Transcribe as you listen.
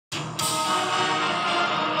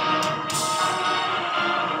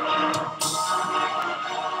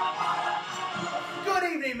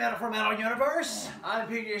Metal4Metal universe. I'm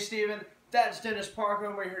PJ Steven. That's Dennis Parker,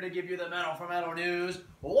 and we're here to give you the Metal4Metal news.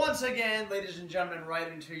 Once again, ladies and gentlemen,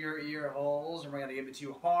 right into your ear holes, and we're going to give it to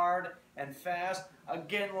you hard and fast.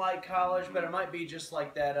 Again, like college, but it might be just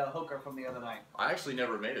like that hooker from the other night. I actually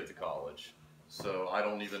never made it to college, so I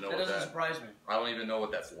don't even know that what doesn't surprise me. I don't even know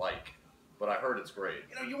what that's like, but I heard it's great.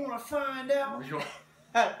 You know, you want to find out?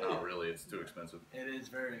 No, really, it's too expensive. It is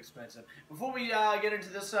very expensive. Before we get into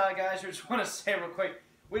this, guys, we just want to say real quick,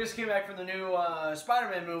 we just came back from the new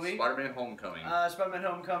Spider-Man movie. Spider-Man Homecoming. Spider-Man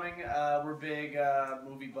Homecoming. We're big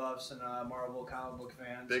movie buffs and Marvel comic book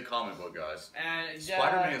fans. Big comic book guys. And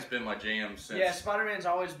Spider-Man's been my jam since... Yeah, Spider-Man's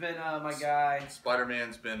always been my guy.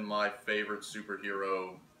 Spider-Man's been my favorite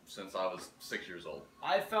superhero since I was 6 years old.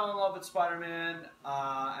 I fell in love with Spider-Man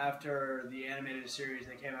after the animated series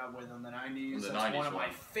they came out with in the 90s. That's one of my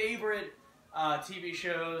favorite TV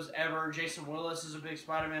shows ever. Jason Willis is a big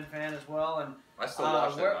Spider-Man fan as well, and I still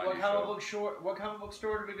watch that what comic book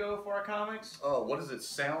store did we go for our comics? Oh, what is it?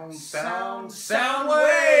 Soundwave!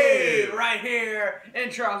 Right here in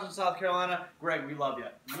Charleston, South Carolina. Greg, we love you.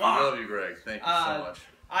 We love you, Greg. Thank you so much.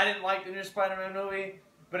 I didn't like the new Spider-Man movie,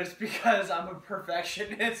 but it's because I'm a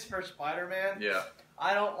perfectionist for Spider-Man. Yeah.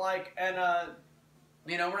 I don't like, and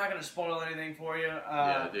you know, we're not going to spoil anything for you.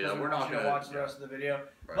 We're not going to watch the rest of the video.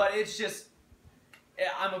 Right. But it's just,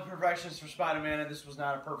 I'm a perfectionist for Spider-Man, and this was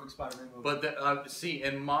not a perfect Spider-Man movie. But see,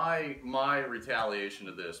 in my retaliation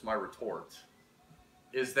to this, my retort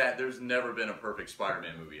is that there's never been a perfect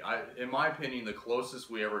Spider-Man movie. In my opinion, the closest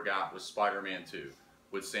we ever got was Spider-Man 2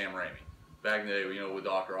 with Sam Raimi. Back in the day, you know, with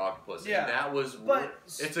Dr. Octopus. Yeah. And that was,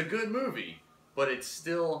 it's a good movie, but it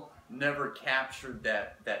still never captured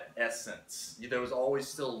that essence. There was always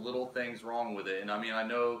still little things wrong with it. And I mean, I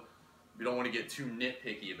know we don't want to get too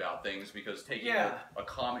nitpicky about things because taking a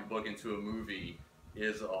comic book into a movie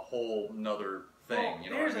is a whole nother thing. Well, you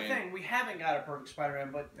know here's what I mean? the thing. We haven't got a perfect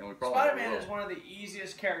Spider-Man, but Spider-Man is one of the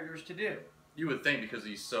easiest characters to do. You would think because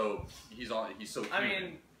he's so human. I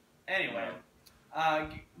mean, anyway.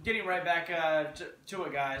 Getting right back to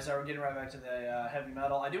it, guys. We're getting right back to the heavy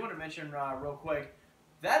metal. I do want to mention real quick,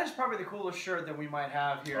 that is probably the coolest shirt that we might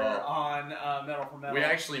have here on Metal4Metal. We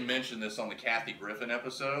actually mentioned this on the Kathy Griffin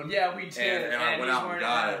episode. Yeah, we did. And I went out and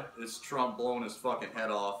got it. It's Trump blowing his fucking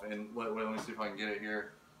head off. And let me see if I can get it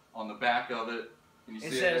here. On the back of it, can you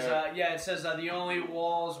see it there? Yeah, it says the only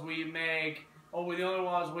walls we make, the only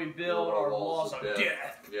walls we build are walls of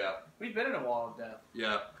death. Yeah. We've been in a wall of death.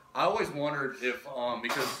 Yeah. I always wondered if,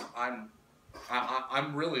 because I'm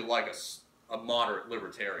really like a moderate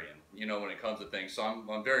libertarian, you know, when it comes to things. So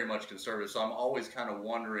I'm very much conservative. So I'm always kind of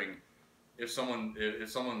wondering if someone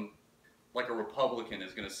like a Republican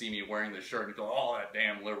is going to see me wearing this shirt and go, "Oh, that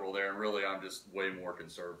damn liberal there." And really, I'm just way more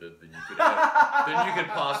conservative than you could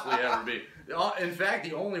possibly ever be. In fact,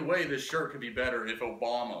 the only way this shirt could be better if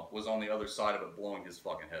Obama was on the other side of it, blowing his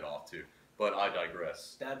fucking head off too. But I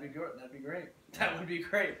digress. That'd be good. That'd be great. That would be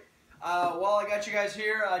great. While I got you guys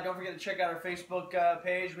here, don't forget to check out our Facebook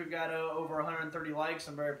page. We've got over 130 likes.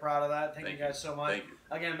 I'm very proud of that. Thank you guys so much. Thank you.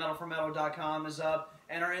 Again, Metal4Metal.com is up,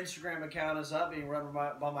 and our Instagram account is up, being run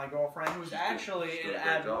by my girlfriend, who's actually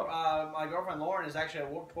my girlfriend Lauren is actually at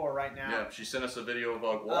Warped Tour right now. Yeah, she sent us a video of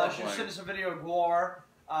Gwar. She sent us a video of Gwar,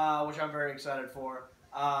 which I'm very excited for.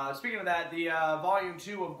 Speaking of that, the Volume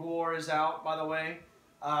 2 of Gwar is out, by the way.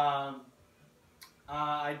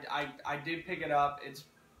 I did pick it up. It's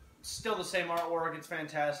still the same artwork. It's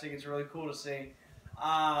fantastic. It's really cool to see.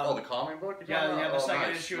 The comic book? Yeah, the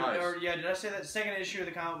second issue. Or, did I say that? Second issue of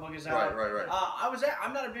the comic book is out. Right.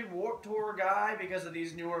 I'm not a big Warped Tour guy because of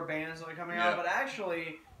these newer bands that are coming out, but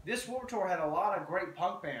actually, this Warped Tour had a lot of great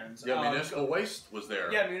punk bands. Yeah, Municipal Waste was there.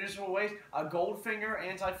 Yeah, Municipal Waste. Goldfinger,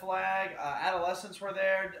 Anti-Flag, Adolescents were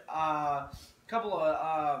there. A couple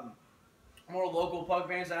of more local punk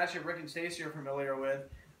bands that actually Rick and Stacey are familiar with.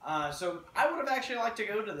 So I would have actually liked to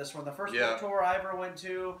go to this one. The first Warped Tour I ever went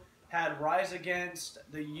to had Rise Against,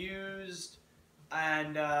 The Used,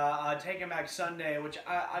 and Taking Back Sunday, which,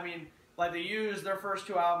 I mean, like The Used, their first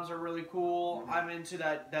two albums are really cool. I'm into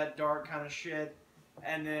that dark kind of shit.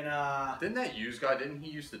 And then... didn't that Used guy, didn't he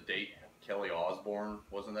used to date Kelly Osbourne?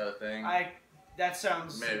 Wasn't that a thing? That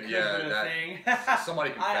sounds maybe, a thing. Somebody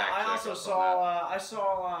can fact check. I also saw...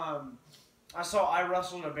 I saw I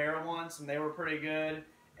Wrestled a Bear once, and they were pretty good.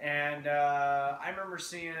 And I remember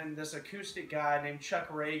seeing this acoustic guy named Chuck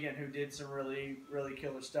Reagan who did some really, really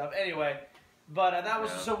killer stuff. Anyway, but that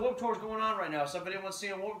was so Warped Tour's going on right now. So if anyone's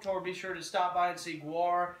seeing Warped Tour, be sure to stop by and see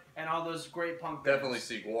Gwar and all those great punk bands. Definitely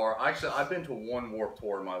see Gwar. Actually, I've been to one Warped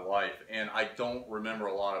Tour in my life, and I don't remember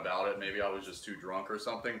a lot about it. Maybe I was just too drunk or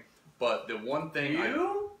something. But the one thing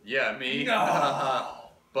You? Yeah, me. No.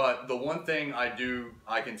 But the one thing I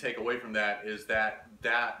can take away from that is that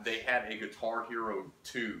they had a Guitar Hero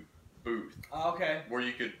 2 booth. Okay. Where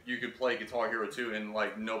you could play Guitar Hero 2 and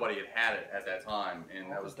like nobody had it at that time,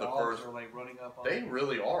 and that was the first. Are like running up on they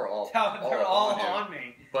really are all. They're all on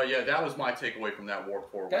me. But yeah, that was my takeaway from that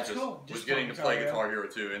Warped Tour. That's cool. Was getting to play Guitar Hero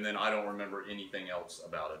 2, and then I don't remember anything else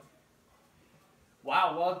about it.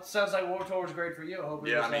 Wow, well, it sounds like Warped Tour was great for you. I hope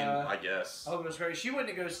it was, I guess. I hope it was great. She went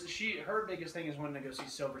to go. Her biggest thing is wanting to go see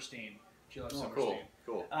Silverstein. She loves Silverstein.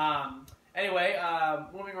 Cool. Anyway,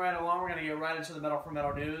 moving right along, we're gonna get right into the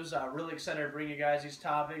Metal4Metal news. Really excited to bring you guys these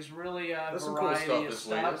topics. Really, There's variety some cool of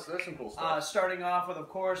stuff stuff. There's some cool stuff. Starting off with, of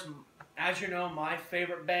course, as you know, my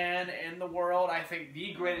favorite band in the world. I think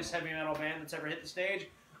the greatest heavy metal band that's ever hit the stage,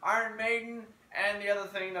 Iron Maiden. And the other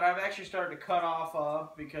thing that I've actually started to cut off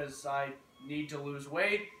of because I need to lose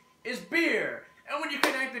weight is beer. And when you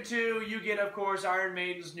connect the two, you get, of course, Iron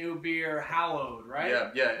Maiden's new beer, Hallowed, right?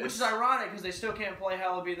 Yeah. Which is ironic because they still can't play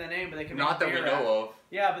Hallowed be the name, but they can make not that we know of.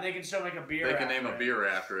 Yeah, but they can still make a beer. They can name a beer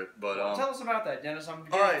after it, but tell us about that, Dennis. I'm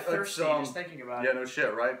getting thirsty just thinking about it. Yeah, no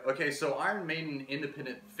shit, right? Okay, so Iron Maiden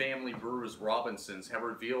independent family brewers Robinsons have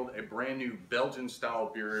revealed a brand new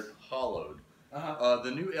Belgian-style beer, Hallowed.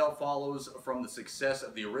 The new ale follows from the success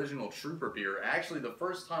of the original Trooper beer. Actually, the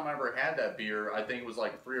first time I ever had that beer, I think it was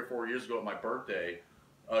like 3 or 4 years ago at my birthday.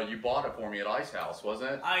 You bought it for me at Ice House,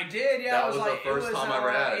 wasn't it? I did, yeah. That was the first time I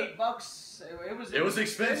ever had it. $8. It was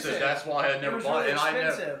expensive. That's why I had never bought it. And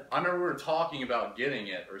expensive. I remember we were talking about getting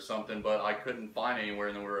it or something, but I couldn't find it anywhere.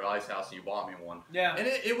 And then we were at Ice House, and you bought me one. Yeah, and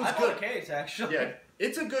it was I good. bought a case actually. Yeah,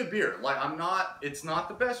 it's a good beer. Like it's not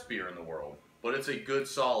the best beer in the world, but it's a good,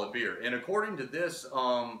 solid beer. And according to this,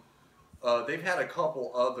 they've had a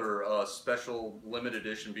couple other special limited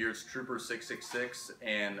edition beers: Trooper 666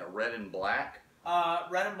 and Red and Black.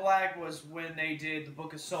 Red and Black was when they did the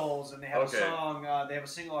Book of Souls, and they have a song. They have a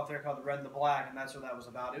single out there called "The Red and the Black," and that's what that was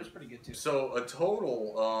about. It was pretty good too. So a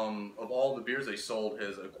total of all the beers they sold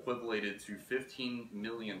has equivalated to 15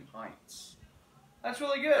 million pints. That's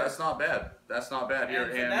really good. That's not bad. That's not bad here.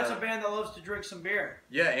 And that's a band that loves to drink some beer.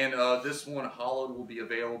 Yeah, and this one, Hallowed, will be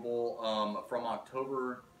available from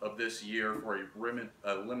October of this year for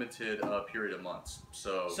a limited period of months.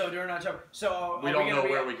 So during October. So we don't know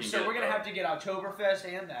where we can get it. So we're going to have to get Oktoberfest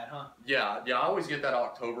and that, huh? Yeah, I always get that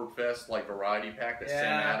Oktoberfest like variety pack, the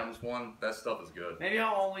Sam Adams one. That stuff is good. Maybe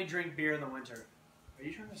I'll only drink beer in the winter. Are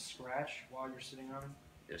you trying to scratch while you're sitting on it?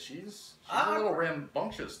 Yeah, she's a little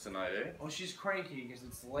rambunctious tonight, eh? Well, she's cranky because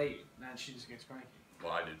it's late, and she just gets cranky.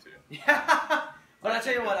 Well, I do too. Yeah, but I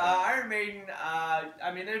tell you what, Iron Maiden.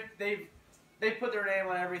 I mean, they've put their name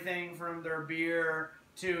on everything from their beer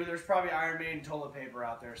to there's probably Iron Maiden toilet paper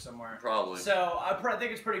out there somewhere. Probably. So I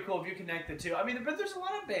think it's pretty cool if you connect the two. I mean, but there's a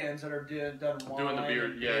lot of bands that are done wine. Doing the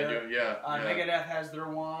beer, yeah. Megadeth has their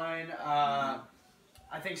wine.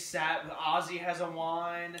 I think Ozzy has a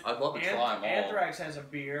wine. I'd love to try them all. Anthrax has a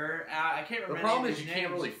beer. I can't remember. The problem is you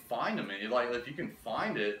can't really find them. Like if you can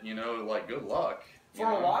find it, like good luck.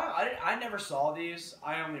 For a while, I never saw these.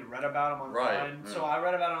 I only read about them online. Right. So I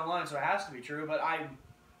read about it online, so it has to be true. But I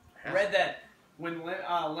read that when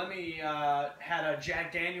Lemmy had a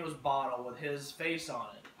Jack Daniels bottle with his face on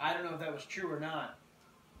it. I don't know if that was true or not.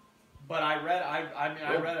 But I read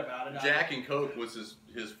about it. Jack and Coke was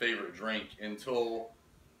his favorite drink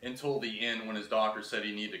until the end when his doctor said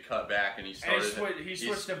he needed to cut back and he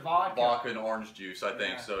switched to vodka. Vodka and orange juice, I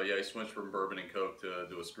think. Yeah. So yeah, he switched from bourbon and Coke to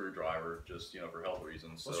do a screwdriver just for health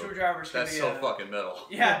reasons. Well, so screwdrivers that's so fucking metal.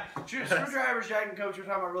 Yeah, screwdrivers, Jack and Coke. We're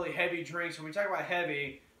talking about really heavy drinks. When we talk about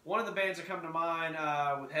heavy, one of the bands that come to mind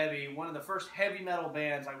with heavy, one of the first heavy metal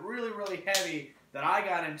bands, like really really heavy, that I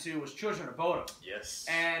got into was Children of Bodom. Yes.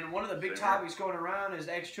 And one of the big topics going around is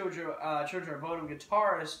ex-Children of Bodom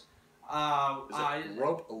guitarist.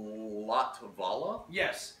 Roope Latvala?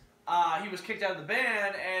 Yes. He was kicked out of the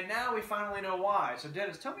band, and now we finally know why. So,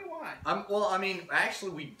 Dennis, tell me why.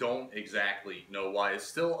 Actually, we don't exactly know why. It's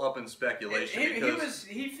still up in speculation.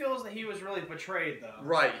 He feels that he was really betrayed, though.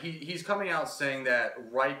 Right. He's coming out saying that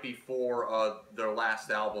right before their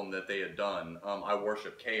last album that they had done, I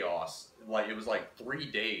Worship Chaos, it was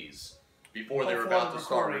 3 days before they were about to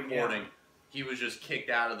start recording. Yeah. He was just kicked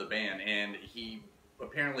out of the band, and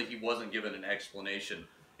apparently he wasn't given an explanation.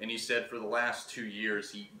 And he said for the last 2 years,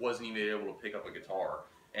 he wasn't even able to pick up a guitar.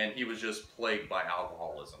 And he was just plagued by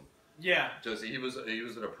alcoholism. Yeah. He was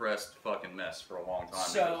a depressed fucking mess for a long time.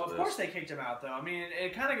 So, of course they kicked him out, though. I mean,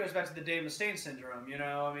 it kind of goes back to the Dave Mustaine syndrome,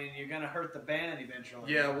 I mean, you're going to hurt the band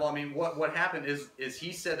eventually. Yeah, well, I mean, what happened is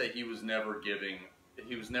he said that he was never given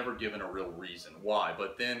a real reason why.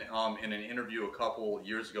 But then in an interview a couple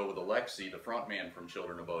years ago with Alexi, the frontman from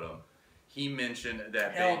Children of Bodom, he mentioned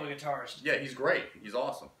that hell of a guitarist. Yeah, he's great. He's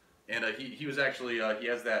awesome. And he was actually, he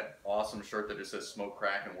has that awesome shirt that just says "Smoke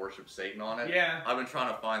Crack and Worship Satan" on it. Yeah. I've been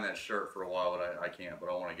trying to find that shirt for a while, but I can't, but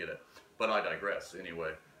I want to get it. But I digress.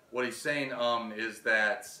 Anyway, what he's saying is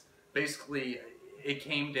that basically it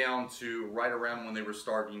came down to right around when they were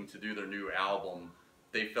starting to do their new album,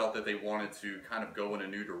 they felt that they wanted to kind of go in a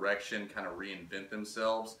new direction, kind of reinvent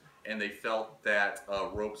themselves. And they felt that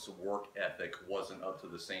Rope's work ethic wasn't up to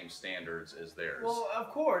the same standards as theirs. Well,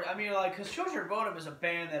 of course. I mean, like, because Children of Bodom is a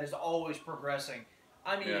band that is always progressing.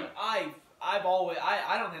 I mean, Yeah. I've always,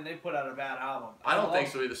 I don't think they put out a bad album. I don't think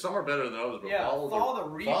so either. Some are better than others, but Yeah, Follow the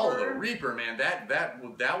Reaper. Reaper, man,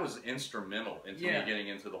 that was instrumental into me getting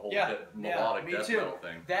into the whole melodic death metal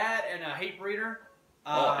thing. That and Hate Breeder.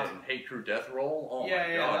 And Hate Crew Death Roll. Oh yeah, my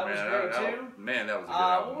yeah, god, that man! was great too. Man, that was a good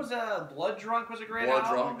album. What was Blood Drunk was a great Blood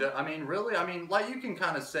album. Drunk. I mean, really. I mean, like you can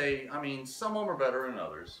kind of say. I mean, some of them are better than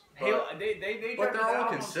others. But they're all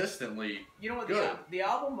consistently. You know what? Good. The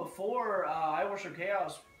album before I Worship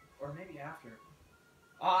Chaos, or maybe after.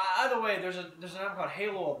 Either way, there's an album called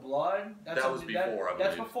Halo of Blood. That was before, I believe.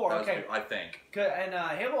 That's before, okay. I think. And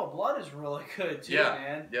Halo of Blood is really good too,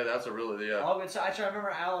 man. Yeah, that's a really, Actually, I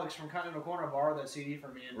remember Alex from Continental Corner borrowed that CD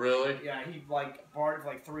from me. And really? Yeah, he borrowed it for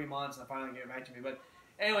like 3 months and finally gave it back to me. But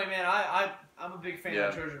anyway, man, I'm a big fan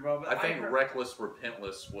of Children of Bodom. I think Reckless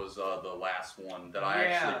Repentless was the last one that I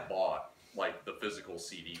actually bought. Like the physical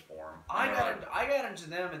CD form. I got into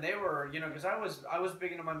them, and they were, because I was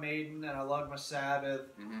big into my Maiden, and I loved my Sabbath,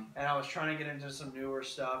 and I was trying to get into some newer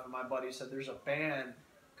stuff. And my buddy said, "There's a band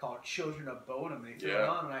called Children of Bodom." They threw it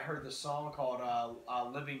on, and I heard this song called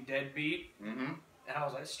 "Living Deadbeat," and I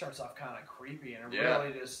was like, "It starts off kind of creepy, and it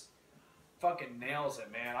really just fucking nails it,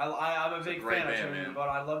 man." I'm a big fan of Children of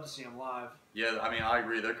Bodom. I'd love to see them live. Yeah, I mean, I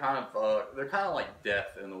agree. They're kind of like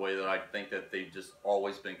Death in the way that I think that they've just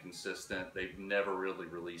always been consistent. They've never really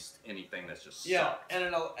released anything that's just sucked.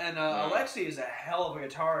 And Alexi is a hell of a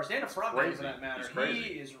guitarist and a frontman for that matter.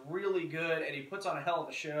 He is really good, and he puts on a hell of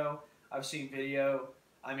a show. I've seen video.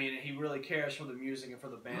 I mean, he really cares for the music and for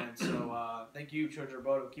the band. So thank you, Children of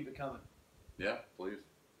Bodom. Keep it coming. Yeah, please.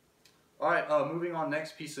 All right, moving on,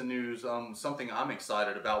 next piece of news, something I'm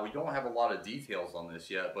excited about. We don't have a lot of details on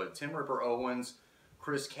this yet, but Tim Ripper Owens,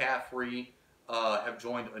 Chris Caffrey have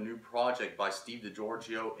joined a new project by Steve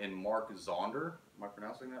DiGiorgio and Mark Zonder. Am I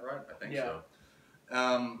pronouncing that right? I think so.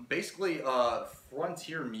 Basically,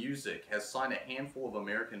 Frontier Music has signed a handful of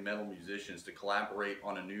American metal musicians to collaborate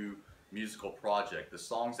on a new musical project. The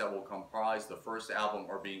songs that will comprise the first album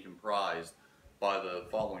are being comprised by the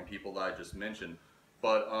following people that I just mentioned.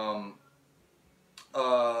 But,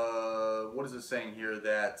 what is it saying here?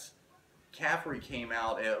 That Caffrey came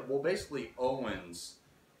out at, well, basically Owens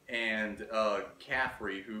and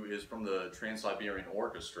Caffrey, who is from the Trans-Siberian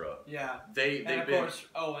Orchestra. Yeah. They've been, of course,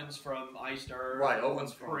 Owens from Iced Earth. Right,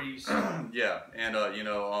 Owens from Priest. Yeah, and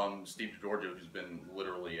Steve DiGiorgio, who's been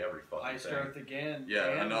literally every fucking Iced thing. Earth again.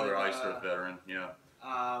 Yeah, another Iced Earth veteran. Yeah.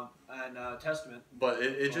 And Testament. But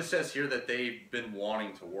it just says here that they've been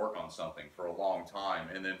wanting to work on something for a long time,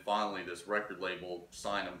 and then finally this record label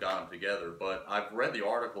signed them, got them together. But I've read the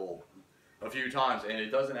article a few times, and it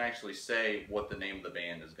doesn't actually say what the name of the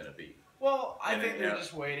band is going to be. Well, I think they're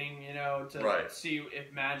just waiting, to see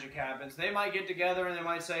if magic happens. They might get together and they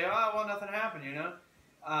might say, "Oh, well, nothing happened," And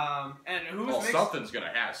something's going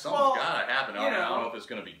to happen. Something's got to happen. I don't know if it's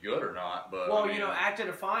going to be good or not, but Act of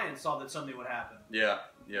Defiance saw that something would happen. Yeah.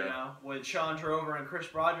 With Sean Drover and Chris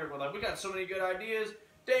Broderick were like, "We got so many good ideas.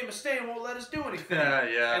 Dave Mustaine won't let us do anything."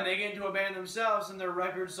 And they get into a band themselves, and their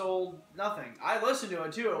record sold nothing. I listened to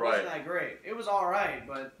it too. It wasn't that great. It was all right,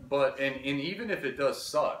 but even if it does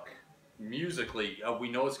suck musically,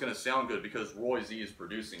 we know it's going to sound good because Roy Z is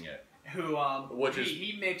producing it.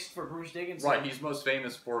 He mixed for Bruce Dickinson. Right, he's most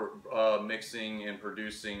famous for mixing and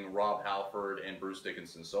producing Rob Halford and Bruce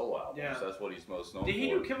Dickinson's solo albums. Yeah. That's what he's most known for. Did he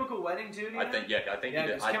do Chemical Wedding too? I think he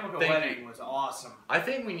did. Chemical Wedding was awesome. I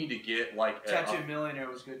think we need to get like Tattoo Millionaire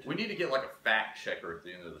was good too. We need to get like a fact checker at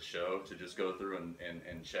the end of the show to just go through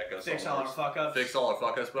and check us. Fix all our fuck ups. Fix all our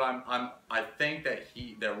fuck ups. But I think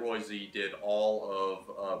that Roy Z did all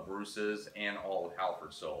of Bruce's and all of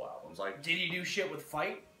Halford's solo albums. Like, did he do shit with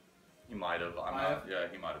Fight? He might have. Yeah,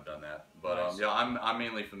 he might have done that. But nice. I'm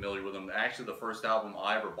mainly familiar with him. Actually, the first album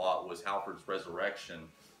I ever bought was Halford's Resurrection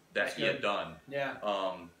that he had done. Yeah.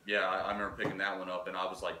 I remember picking that one up, and I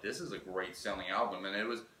was like, this is a great sounding album. And it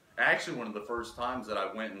was actually one of the first times that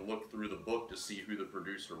I went and looked through the book to see who the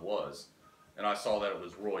producer was. and I saw that it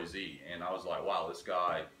was Roy Z, and I was like, wow, this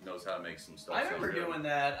guy knows how to make some stuff. I remember doing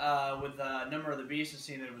that with Number of the Beast and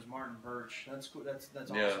seeing that it was Martin Birch. That's cool. That's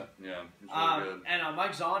awesome. Yeah, it's really good. And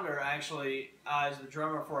Mike Zonder actually is the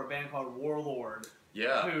drummer for a band called Warlord.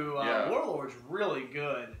 Yeah. Warlord's really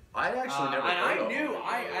good. I actually never heard of him.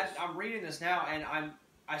 I'm reading this now, and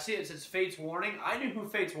I see it says Fate's Warning. I knew who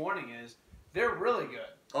Fate's Warning is. They're really good.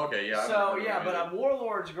 Okay, yeah. So yeah, but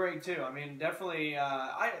Warlord's great too. I mean, definitely.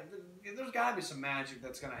 There's got to be some magic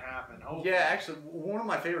that's going to happen. Hopefully. Yeah, actually, one of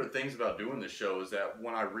my favorite things about doing this show is that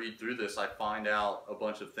when I read through this, I find out a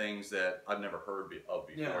bunch of things that I've never heard of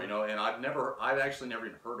before. Yeah. You know, and I've actually never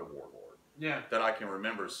even heard of Warlord. Yeah. That I can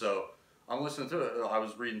remember. So I'm listening to it. I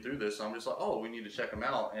was reading through this. I'm just like, oh, we need to check them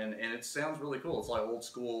out, and it sounds really cool. It's like old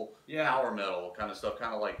school power metal kind of stuff,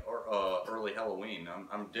 kind of like early Halloween.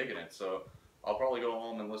 I'm digging it. So I'll probably go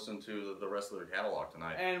home and listen to the rest of their catalog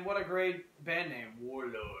tonight. And what a great band name,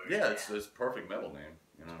 Warlord. Yeah, it's perfect metal name.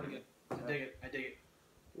 You know? It's pretty good. I dig it. I dig it.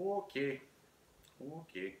 Okay.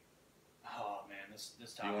 Oh man,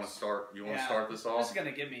 this topic. You want to start? You want to start this off? This is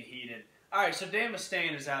gonna get me heated. All right, so Dave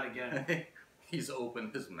Mustaine is out again. He's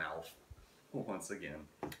opened his mouth once again.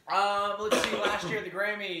 Let's see. Last year, the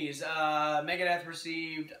Grammys, Megadeth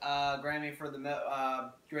received a Grammy for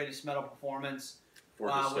the greatest metal performance. For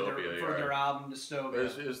Dystopia, for their album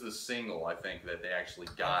Dystopia. It was the single, I think, that they actually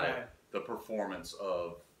got it. The performance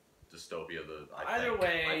of Dystopia. Either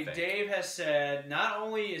way, Dave has said not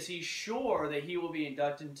only is he sure that he will be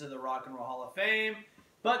inducted into the Rock and Roll Hall of Fame,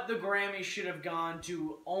 but the Grammy should have gone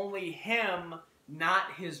to only him,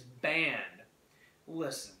 not his band.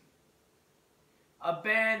 Listen. A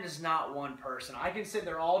band is not one person. I can sit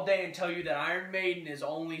there all day and tell you that Iron Maiden is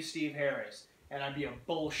only Steve Harris. And I'd be a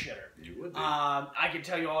bullshitter. You would be. I could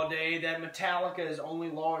tell you all day that Metallica is only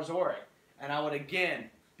Lars Ulrich. And I would, again,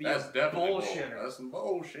 be a bullshitter. That's some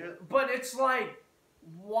bullshit. But it's like,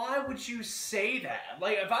 why would you say that?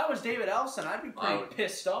 Like, if I was David Ellison, I'd be pretty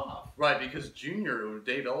pissed off. Right, because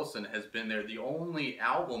Dave Ellison has been there. The only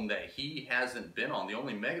album that he hasn't been on, the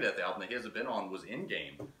only Megadeth album that he hasn't been on was In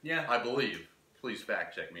Game. Yeah. I believe. Please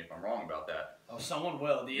fact check me if I'm wrong about that. Oh, someone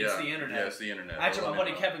will. It's the internet. Yeah, it's the internet. Actually, my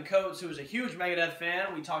buddy Kevin Coates, who is a huge Megadeth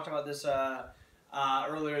fan, we talked about this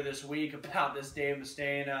earlier this week about this Dave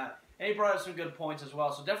Mustaine, and he brought up some good points as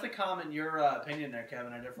well. So definitely comment your opinion there,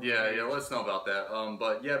 Kevin. Yeah, let us know about that.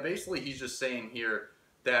 But yeah, basically he's just saying here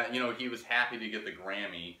that he was happy to get the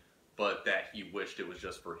Grammy, but that he wished it was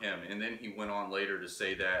just for him. And then he went on later to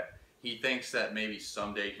say that he thinks that maybe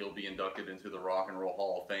someday he'll be inducted into the Rock and Roll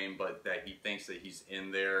Hall of Fame, but that he thinks that he's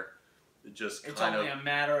in there just it's kind of... It's only a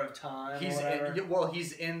matter of time.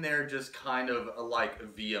 He's in there just kind of like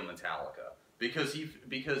via Metallica. Because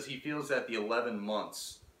he feels that the 11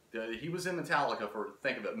 months... he was in Metallica for...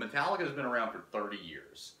 Think of it. Metallica's been around for 30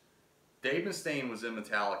 years. Dave Mustaine was in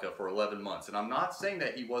Metallica for 11 months. And I'm not saying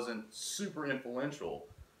that he wasn't super influential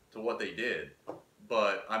to what they did.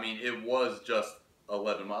 But, I mean, it was just...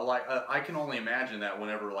 11 months. Like I can only imagine that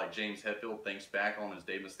whenever like James Hetfield thinks back on his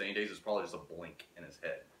Dave Mustaine days, it's probably just a blink in his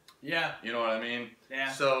head. Yeah. You know what I mean? Yeah.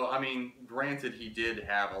 So I mean, granted, he did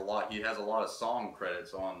have a lot. He has a lot of song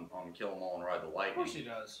credits on Kill 'Em All and Ride the Lightning. Of course he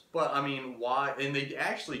does. But I mean, why? And they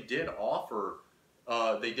actually did offer.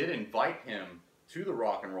 They did invite him to the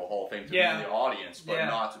Rock and Roll Hall of Fame to be in the audience, but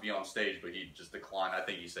not to be on stage. But he just declined. I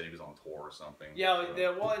think he said he was on tour or something. Yeah,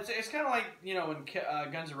 so. Well, it's kind of like when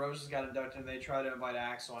Guns N' Roses got inducted, and they tried to invite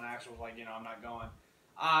Axl, and Axl was like, I'm not going.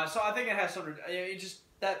 So I think it has something. Just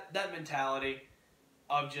that mentality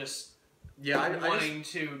of just wanting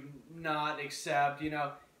to not accept,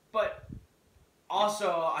 but.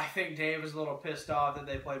 Also, I think Dave was a little pissed off that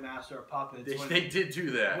they played Master of Puppets. They did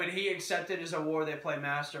do that. When he accepted his award, they played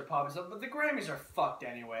Master of Puppets. But the Grammys are fucked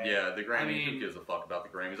anyway. Yeah, the Grammys, who gives a fuck about the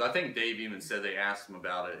Grammys? I think Dave even said they asked him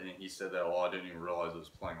about it, and he said that, I didn't even realize it was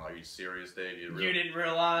playing. Like, are you serious, Dave? You didn't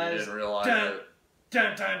realize? You didn't realize dun,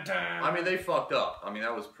 dun, dun, dun. I mean, they fucked up. I mean,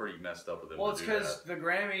 that was pretty messed up of them. Well, it's because the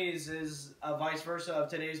Grammys is a vice versa of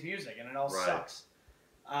today's music, and it all sucks.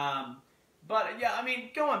 But, yeah, I mean,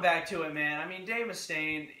 going back to it, man, I mean, Dave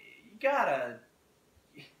Mustaine, you gotta...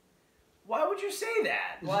 Why would you say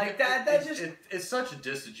that? Like, It's such a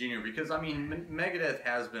diss to Junior, because, I mean, Megadeth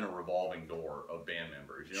has been a revolving door of band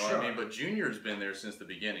members, you know what I mean? But Junior's been there since the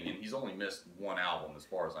beginning, and he's only missed one album, as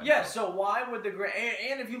far as I know. Yeah, so why would the...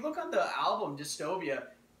 And if you look on the album, Dystopia,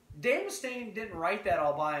 Dave Mustaine didn't write that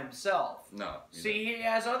all by himself. No. See, he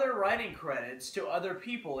has other writing credits to other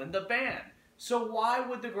people in the band. So why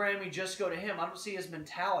would the Grammy just go to him? I don't see his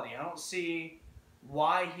mentality. I don't see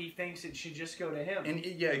why he thinks it should just go to him. And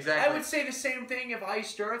yeah, exactly. I would say the same thing if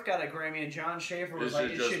Iced Earth got a Grammy and John Schaefer was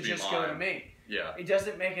like, it should just go to me. Yeah. It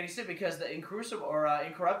doesn't make any sense because the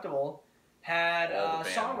Incorruptible had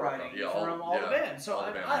songwriting from all the bands. So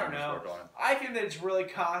I don't know. I think that it's really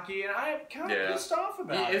cocky, and I'm kind of pissed off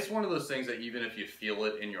about it. It's one of those things that even if you feel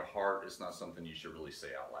it in your heart, it's not something you should really say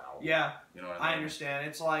out loud. Yeah, you know what I mean? I understand.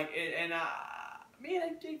 It's like, it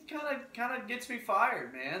kind of gets me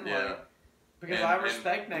fired, man. Yeah. Like, because I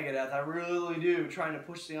respect Megadeth. I really do. Trying to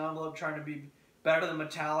push the envelope, trying to be better than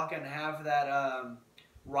Metallica and have that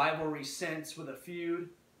rivalry sense with a feud.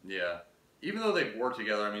 Yeah. Even though they've worked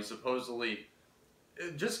together, I mean, supposedly,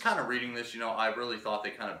 just kind of reading this, I really thought they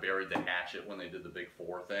kind of buried the hatchet when they did the Big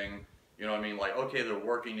Four thing. You know what I mean? Like, okay, they're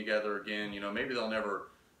working together again. Maybe they'll never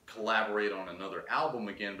collaborate on another album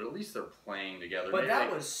again, but at least they're playing together. But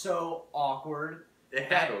that was so awkward.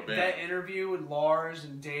 It had to have been. That interview with Lars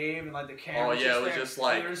and Dave and, like, the camera. Oh, yeah, it was just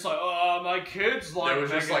like... They were just like, oh, my kids like There was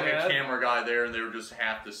just like Megadeth. a camera guy there, and they would just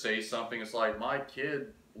have to say something. It's like, my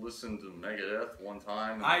kid listened to Megadeth one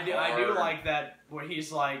time. I do like that where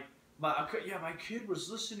he's like, my kid was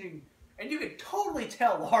listening, and you can totally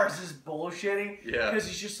tell Lars is bullshitting. Yeah. Because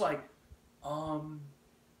he's just like, my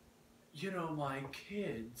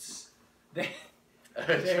kids, they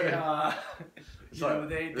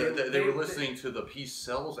were listening to the Peace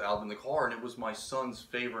Sells album in the car, and it was my son's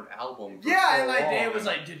favorite album. And my dad was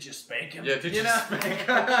like, "Did you spank him?" Yeah, did you spank him?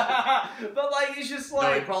 But like, he's just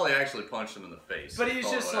like, no, he probably actually punched him in the face. But he's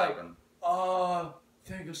just like,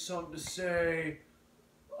 think of something to say.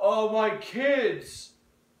 Oh, my kids,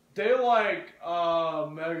 they like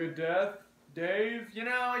Megadeth, Dave.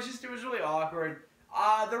 It was really awkward.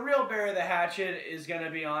 The real bury the hatchet is going to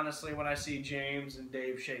be, honestly, when I see James and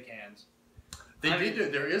Dave shake hands.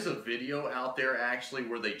 There is a video out there, actually,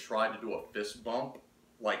 where they tried to do a fist bump,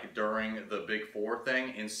 like, during the Big Four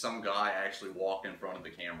thing, and some guy actually walked in front of the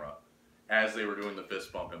camera as they were doing the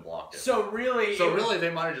fist bump and blocked it. So really, they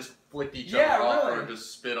might have just flicked each other off or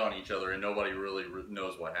just spit on each other, and nobody really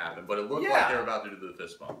knows what happened. But it looked like they were about to do the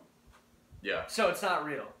fist bump. Yeah. So it's not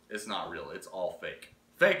real. It's not real. It's all fake.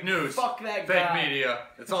 Fake news. Fuck that guy. Fake media.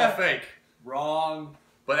 It's all fake. Wrong.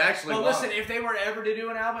 But actually, listen, if they were ever to do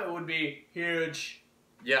an album, it would be huge.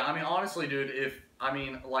 Yeah, I mean, honestly, dude,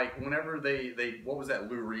 whenever they what was that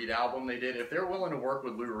Lou Reed album they did? If they're willing to work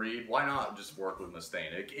with Lou Reed, why not just work with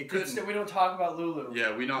Mustaine? It couldn't. We don't talk about Lulu.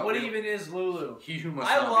 Yeah, we don't. What even is Lulu? He who must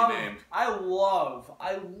not be named. I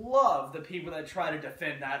love the people that try to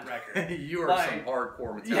defend that record. You are some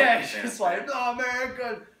hardcore Metallica fans. Yeah, it's like, oh man,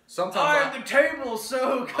 good. Sometimes the table's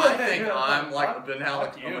so good. I think I'm like a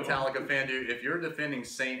Metallica fan, dude. If you're defending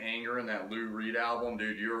Saint Anger in that Lou Reed album,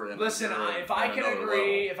 dude, you're in. Listen, if I can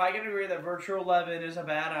agree that Virtual 11 is a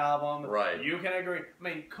bad album, right? You can agree. I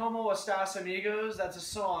mean, Como Estas Amigos, that's a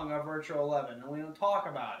song of Virtual 11, and we don't talk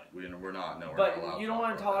about it. We're not. No, we're but not allowed you don't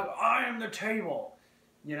want to talk. I am the table.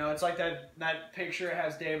 It's like that picture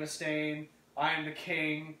has Dave Mustaine, I am the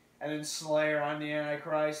king, and then Slayer, I'm the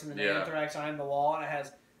Antichrist, and then Anthrax, I am the law, and it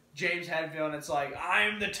has James Hetfield, and it's like, I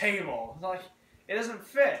am the table. It's like, it doesn't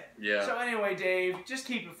fit. Yeah. So anyway, Dave, just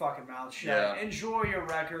keep your fucking mouth shut. Yeah. Enjoy your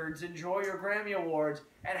records, enjoy your Grammy Awards,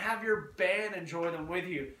 and have your band enjoy them with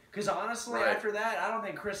you. Because honestly, after that, I don't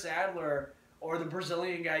think Chris Adler or the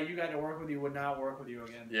Brazilian guy you got to work with you would not work with you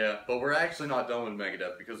again. Yeah, but we're actually not done with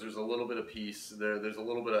Megadeth because there's a little bit of piece, there's a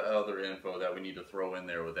little bit of other info that we need to throw in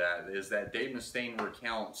there with that, is that Dave Mustaine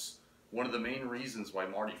recounts one of the main reasons why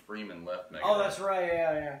Marty Freeman left Megadeth. Oh, that's right,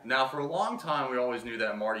 yeah. Now, for a long time, we always knew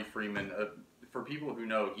that Marty Freeman, for people who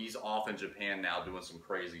know, he's off in Japan now doing some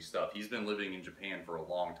crazy stuff. He's been living in Japan for a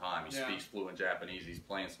long time. He speaks fluent Japanese. He's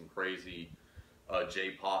playing some crazy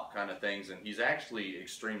J-pop kind of things, and he's actually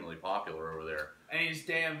extremely popular over there. And he's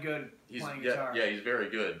damn good playing guitar. Yeah, he's very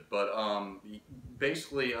good. But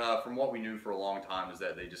basically, from what we knew for a long time is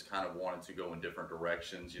that they just kind of wanted to go in different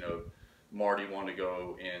directions. Marty wanted to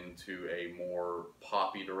go into a more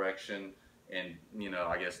poppy direction, and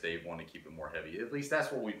I guess Dave wanted to keep it more heavy. At least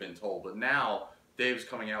that's what we've been told. But now Dave's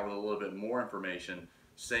coming out with a little bit more information,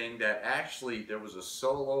 saying that actually there was a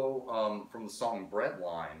solo from the song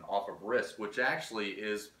Breadline off of Risk, which actually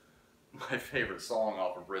is my favorite song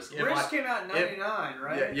off of Risk. Risk came out in '99,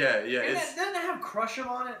 right? Yeah. Doesn't it have Crush 'Em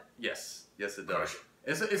on it? Yes, it does.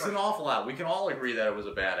 It's an awful album. We can all agree that it was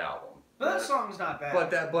a bad album. But that song's not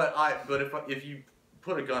bad. But if you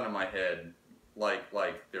put a gun in my head, like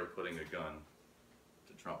they're putting a gun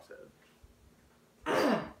to Trump's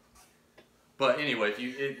head. But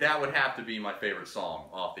anyway, that would have to be my favorite song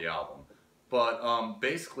off the album. But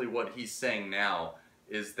basically, what he's saying now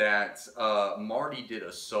is that Marty did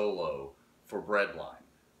a solo for Breadline,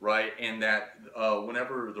 right? And that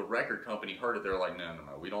whenever the record company heard it, they're like, no,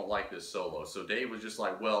 we don't like this solo. So Dave was just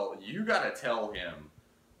like, well, you got to tell him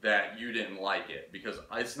that you didn't like it, because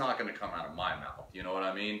it's not going to come out of my mouth. You know what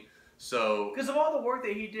I mean? So because of all the work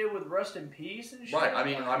that he did with Rust in Peace and shit. Right.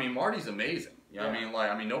 I mean, Marty's amazing. You know what I mean? Like,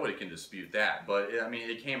 I mean, nobody can dispute that. But I mean,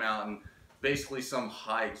 it came out and basically some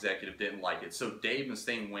high executive didn't like it. So Dave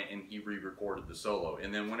Mustaine went and he re-recorded the solo.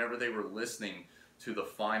 And then whenever they were listening to the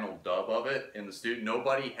final dub of it in the studio,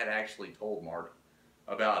 nobody had actually told Marty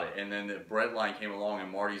about it. And then the Breadline came along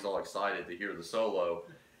and Marty's all excited to hear the solo.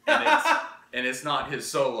 And it's not his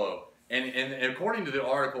solo. And according to the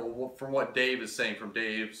article, from what Dave is saying, from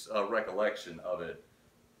Dave's recollection of it,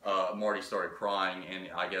 Marty started crying, and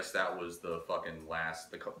I guess that was the fucking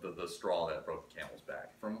last, the straw that broke the camel's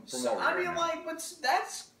back. From so, what we're I mean, like,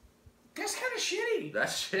 that's kind of shitty.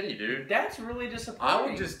 That's shitty, dude. That's really disappointing. I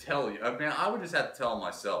would just tell you. I mean, I would just have to tell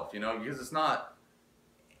myself, you know, because it's not.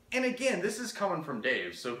 And again, this is coming from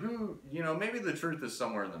Dave, so who, you know, maybe the truth is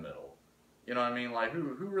somewhere in the middle. You know what I mean? Like,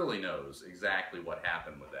 who really knows exactly what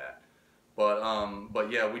happened with that? But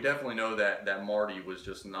yeah, we definitely know that Marty was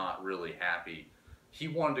just not really happy. He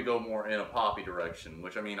wanted to go more in a poppy direction,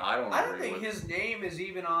 which I mean, I don't think his name is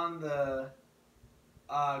even on the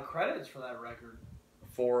credits for that record.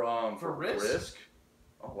 For Risk?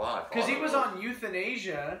 Oh wow! Because he was on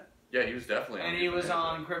Euthanasia. Yeah, he was definitely on and Euthanasia. he was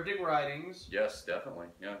on Cryptic Writings. Yes, definitely.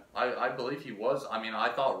 Yeah, I believe he was. I mean, I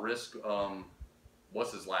thought Risk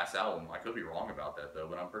was his last album. I could be wrong about that though,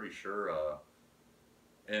 but I'm pretty sure.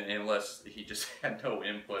 Unless he just had no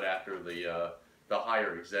input after the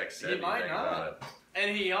higher exec said anything about it.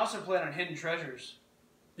 And he also played on Hidden Treasures.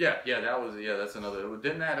 Yeah, that's another.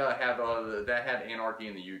 Didn't that have that had Anarchy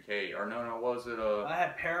in the UK? Or no, was it I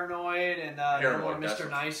had Paranoid and Mr.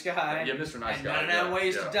 Nice Guy. Yeah, Mr. Nice and Guy. 99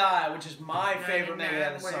 Ways to Die, which is my favorite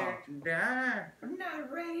Megadeth song. I'm not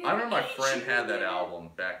ready. I remember my friend had that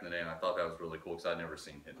album back in the day, and I thought that was really cool because I'd never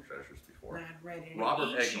seen Hidden Treasures before. Not ready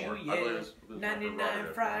Robert to eat Egnor. you, I believe it was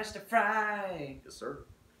 99 fries to fry. Yes, sir.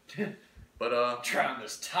 But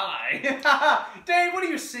Travis tie. Dave, what are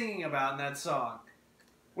you singing about in that song?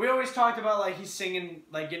 We always talked about like he's singing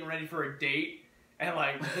like getting ready for a date, and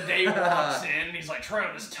like the date walks in and he's like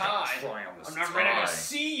Travis tie. I'm not ready to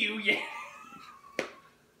see you yet.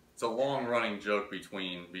 It's a long running joke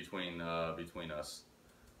between us,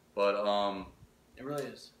 but it really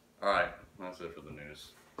is. All right, that's it for the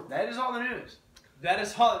news. That is all the news. That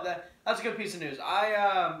is all. That's a good piece of news.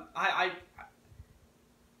 I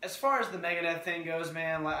as far as the Megadeth thing goes,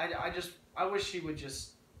 man, like I wish he would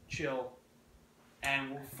just chill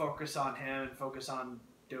and focus on him and focus on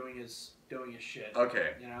doing his shit.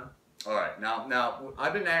 Okay. You know. All right. Now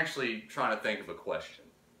I've been actually trying to think of a question.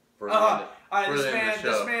 All right.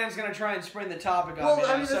 This man's gonna try and spring the topic on me.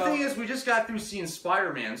 Well, I mean, the thing is, we just got through seeing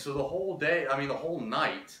Spider-Man, so the whole day, I mean, the whole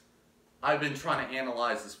night, I've been trying to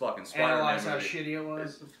analyze this fucking Spider-Man Analyze movie. how shitty it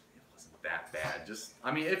was. It wasn't that bad. Just,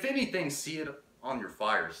 I mean, if anything, see it on your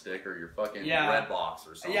Fire Stick or your fucking Red Box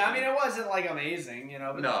or something. Yeah, I mean, it wasn't like amazing, you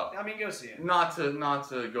know. But no, I mean, go see it. Not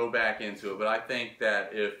to go back into it, but I think that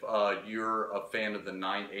if you're a fan of the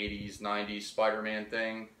 80s, 90s Spider-Man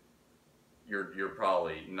thing, you're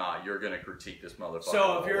probably not. You're gonna critique this motherfucker.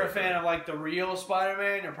 So if you're a fan of like the real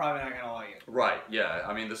Spider-Man, you're probably not gonna like it. Right? Yeah.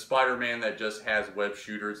 I mean, the Spider-Man that just has web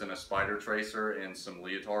shooters and a spider tracer and some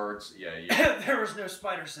leotards. Yeah. There was no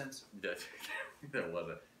spider sense. There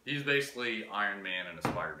wasn't. He's basically Iron Man in a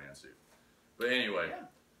Spider-Man suit. But anyway,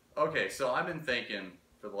 okay. So I've been thinking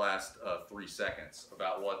for the last 3 seconds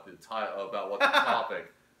about what the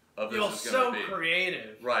topic of this is going to be. You're so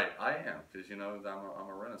creative. Right, I am, because you know I'm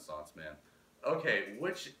a Renaissance man. Okay,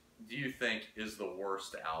 which do you think is the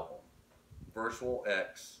worst album? Virtual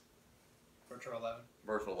X, Virtual 11,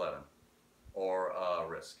 or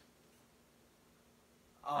Risk?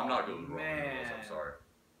 Oh, I'm not good with Roman numerals. I'm sorry.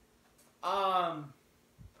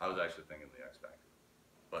 I was actually thinking the X Factor,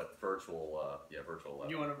 but Virtual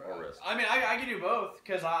 11 or Risk. I mean, I can do both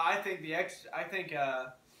because I think the X. I think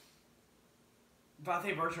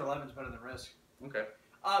Virtual 11 is better than Risk. Okay.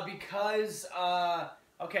 Because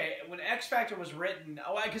okay, when X Factor was written,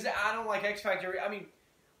 because I don't like X Factor. I mean,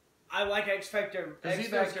 I like X Factor. Because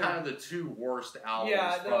these are kind of the two worst albums.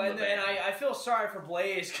 Yeah, from the and band. I feel sorry for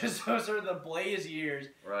Blaze because those are the Blaze years.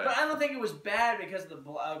 Right. But I don't think it was bad because of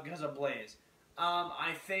Blaze.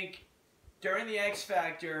 I think during the X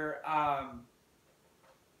Factor,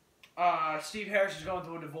 Steve Harris was going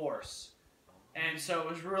through a divorce, and so it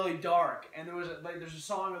was really dark. And there's a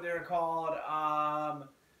song there called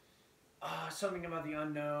something about the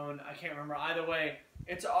unknown. I can't remember. Either way,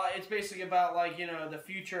 it's basically about like the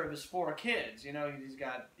future of his 4 kids. You know, he's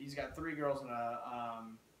got 3 girls and a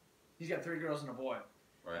boy.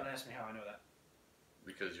 Right. Don't ask me how I know that.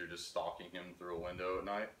 Because you're just stalking him through a window at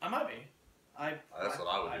night. I might be. That's what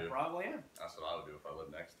I would do. I probably am. That's what I would do if I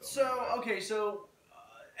lived next to him. So, okay, so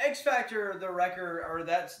X Factor, the record, or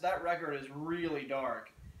that record is really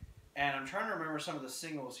dark. And I'm trying to remember some of the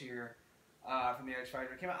singles here from the X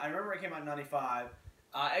Factor. I remember it came out in 95.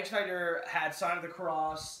 X Factor had Sign of the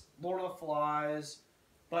Cross, Lord of the Flies,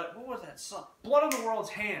 but what was that song? Blood on the World's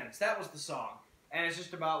Hands. That was the song. And it's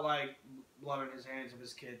just about, like, blood on his hands if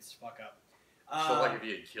his kids fuck up. So, like, if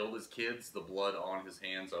he had killed his kids, the blood on his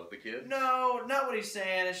hands of the kids? No, not what he's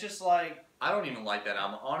saying. It's just like... I don't even like that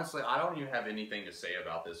album. Honestly, I don't even have anything to say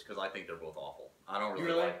about this because I think they're both awful. I don't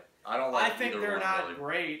really like... I think they're not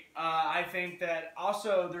great. I think that...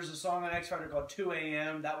 Also, there's a song on X Factor called 2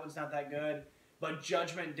 AM. That one's not that good. But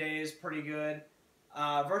Judgment Day is pretty good.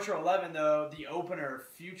 Virtual 11, though, the opener,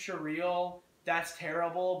 Future Real... That's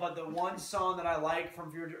terrible, but the one song that I like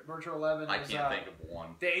from Virtual 11 is... I can't think of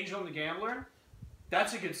one. The Angel and the Gambler.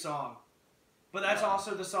 That's a good song. But that's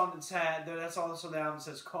also the song that's also the album that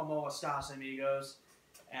says Como Estas Amigos.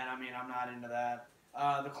 And I mean, I'm not into that.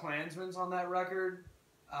 The Klansman's on that record.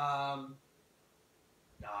 I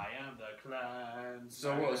am the Klansman.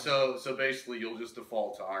 So basically you'll just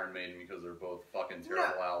default to Iron Maiden because they're both fucking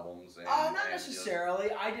terrible albums. And, not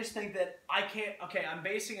necessarily. I just think that I can't... Okay, I'm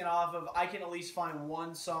basing it off of... I can at least find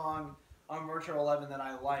one song on Virtual 11 that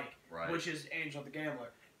I like, which is Angel the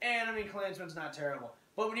Gambler. And, I mean, Klansman's not terrible.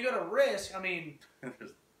 But when you go to Risk, I mean...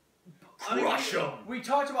 we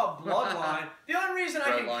talked about Bloodline. The only reason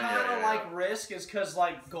I can kind of like Risk is because,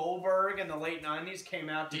 like, Goldberg in the late 90s came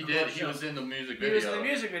out to He was in the music video. He was in the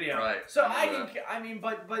music video. Right. So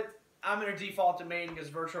but I'm going to default to Maiden because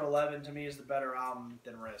Virtual 11 to me is the better album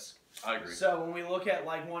than Risk. I agree. So when we look at,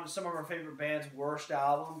 like, some of our favorite bands' worst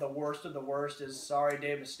album, the worst of the worst is Sorry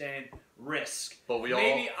Dave Mustaine, Risk. But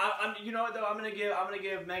you know what though, I'm gonna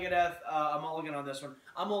give Megadeth a mulligan on this one.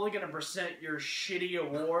 I'm only gonna present your shitty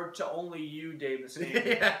award to only you, Dave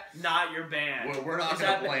Mustaine, not your band. We're not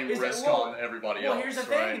gonna blame Risk on everybody else. Well, here's the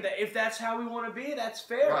thing: that if that's how we want to be, that's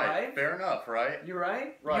fair, right? Fair enough, right? You're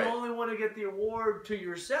right. Right. You only want to get the award to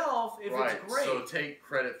yourself if it's great. So take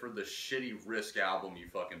credit for the shitty Risk album you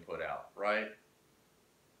fucking put out, right?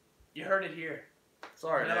 You heard it here.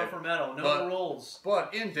 Sorry, Metal4Metal, no rules.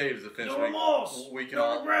 But in Dave's defense, no remorse, we can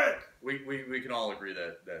no regret. We can all agree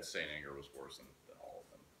that Saint Anger was worse than all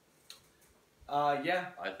of them. Yeah.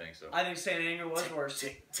 I think so. I think Saint Anger was worse.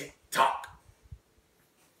 Tick tock.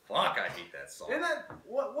 Fuck, I hate that song. Isn't that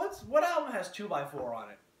what album has 2x4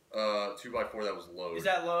 on it? 2x4, that was Load. Is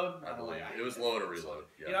that Load? I believe it was Load or Reload.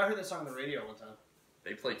 Yeah. You know, I heard that song on the radio one time.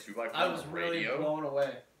 They played 2x4 I was really blown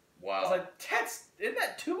away. Wow. I was like, isn't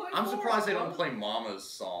that 2x4? I'm surprised they don't play Mama's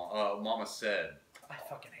song. Mama Said. I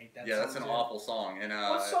fucking hate that song. Yeah, that's an awful song. And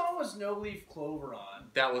what song was No Leaf Clover on?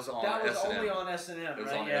 That was on That was S&M. only on S&M, right? It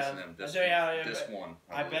was on S&M. This one.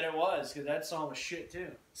 I bet it was, because that song was shit,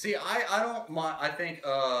 too. See, I don't mind. I think,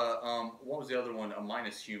 what was the other one?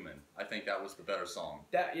 Minus Human. I think that was the better song.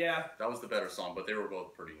 That was the better song, but they were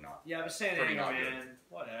both pretty not. Yeah, but Saint Anger, man.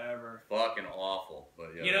 Whatever. Fucking awful.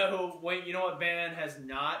 But yeah. You know what band has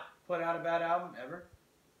not put out a bad album ever?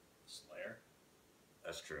 Slayer.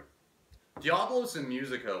 That's true. Diablos in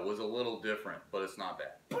Musica was a little different, but it's not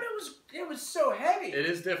bad. But it was so heavy. It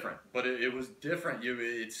is different, but it was different.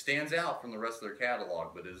 It stands out from the rest of their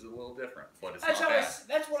catalog, but it is a little different. But it's not bad.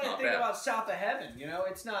 That's what I think about South of Heaven. You know,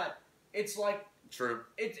 it's not. It's like true.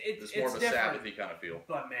 It's more of a different. Sabbathy kind of feel.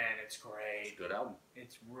 But man, it's great. It's a good album.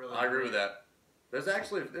 It's really. I agree with that.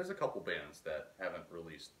 There's a couple bands that haven't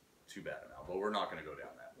released too bad now, but we're not going to go down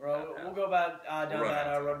that. We'll go down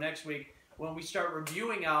that road next week. When we start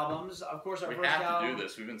reviewing albums, of course, we have to do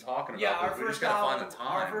this. We've been talking about this. We just got to find the time.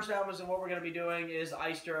 Our first album and what we're going to be doing is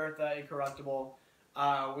Iced Earth, Incorruptible.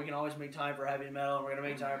 We can always make time for heavy metal, and we're going to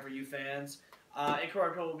make time for you fans.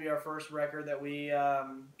 Incorruptible will be our first record that we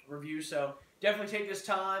review, so definitely take this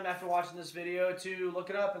time after watching this video to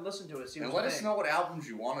look it up and listen to it. And let us know what albums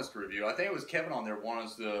you want us to review. I think it was Kevin on there wanted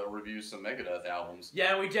us to review some Megadeth albums.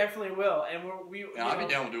 Yeah, we definitely will. And I'd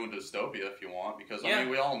be down with doing Dystopia if you want, because I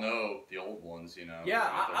mean we all know the old ones, you know. Yeah,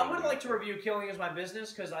 I would like to review Killing Is My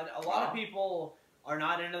Business because a lot of people are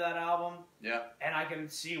not into that album. Yeah. And I can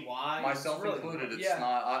see why. Myself included. It's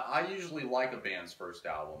not. I usually like a band's first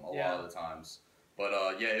album a lot of the times, but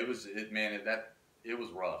it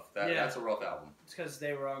was rough. That's a rough album. It's because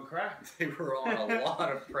they were on crack. They were on a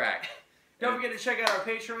lot of crack. Don't forget to check out our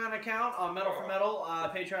Patreon account on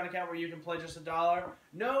Metal4Metal, Patreon account where you can pledge us $1.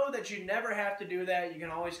 Know that you never have to do that. You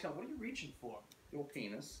can always come. What are you reaching for? Your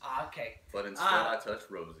penis. Okay. But instead, I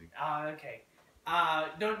touched Rosie. Okay.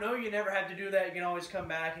 Don't know you never have to do that. You can always come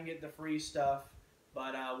back and get the free stuff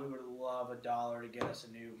But we would love $1 to get us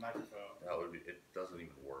a new microphone. That would be. It doesn't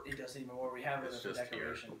even work. It doesn't even work. We have it It's for just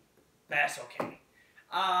decoration. here. That's okay.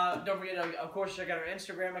 Don't forget, of course, check out our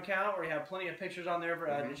Instagram account where we have plenty of pictures on there for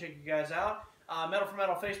to check you guys out.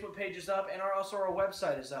 Metal4Metal Facebook page is up, and also our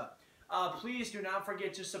website is up. Please do not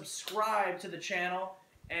forget to subscribe to the channel,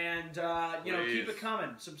 and you know, keep it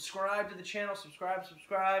coming. Subscribe to the channel.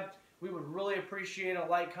 Subscribe. We would really appreciate a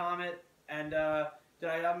like, comment, and did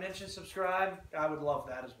I mention subscribe? I would love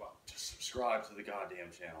that as well. Just subscribe to the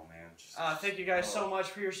goddamn channel, man. Thank you guys so much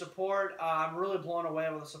for your support. I'm really blown away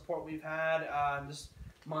with the support we've had this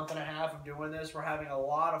month and a half of doing this. We're having a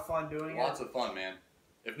lot of fun doing it. Lots of fun, man.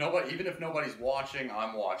 Even if nobody's watching,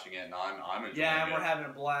 I'm watching it, and I'm enjoying it. Yeah, and we're having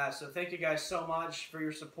a blast. So thank you guys so much for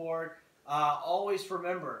your support. Always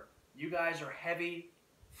remember, you guys are heavy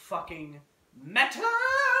fucking metal.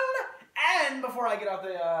 And before I get off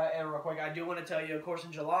the air real quick, I do want to tell you, of course,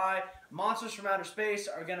 in July, Monsters from Outer Space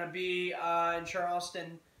are going to be in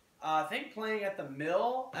Charleston. I think playing at the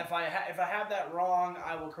Mill. If I have that wrong,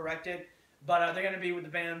 I will correct it. But they're going to be with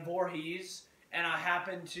the band Voorhees. And I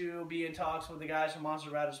happen to be in talks with the guys from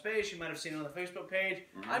Monsters of Outer Space. You might have seen it on the Facebook page.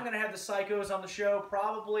 I'm going to have the Psychos on the show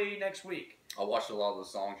probably next week. I watched a lot of the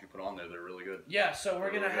songs you put on there. They're really good. Yeah, so we're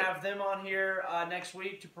going to have them on here next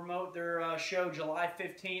week to promote their show July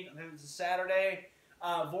 15th. I think it's a Saturday.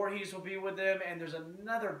 Voorhees will be with them, and there's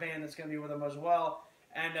another band that's going to be with them as well.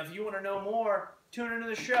 And if you want to know more, tune into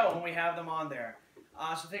the show when we have them on there.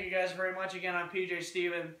 So thank you guys very much. Again, I'm PJ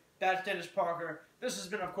Steven. That's Dennis Parker. This has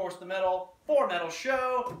been, of course, the Metal4Metal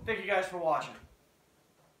Show. Thank you guys for watching.